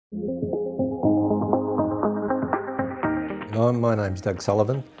My name's Doug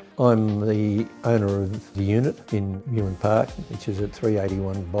Sullivan. I'm the owner of the unit in Ewan Park, which is at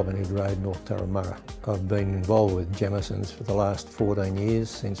 381 Bobbinhead Road, North Turramurra. I've been involved with Jamesons for the last 14 years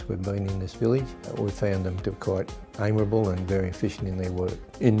since we've been in this village. We've found them to be quite amiable and very efficient in their work.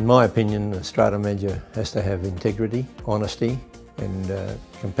 In my opinion, a strata manager has to have integrity, honesty and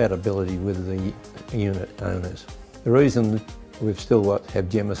compatibility with the unit owners. The reason we've still have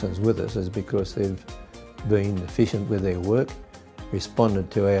Jamesons with us is because they've been efficient with their work,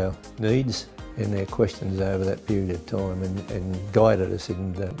 responded to our needs and our questions over that period of time and guided us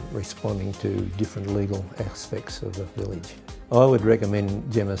in responding to different legal aspects of the village. I would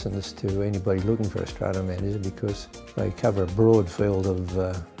recommend Jamesons to anybody looking for a strata manager because they cover a broad field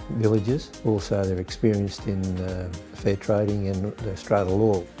of villages. Also they're experienced in fair trading and the strata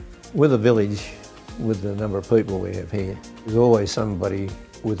law. With a village, with the number of people we have here, there's always somebody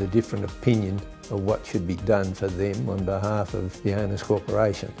with a different opinion of what should be done for them on behalf of the owners'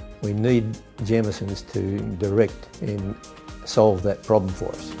 corporation. We need Jamesons to direct and solve that problem for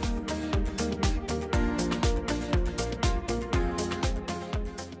us.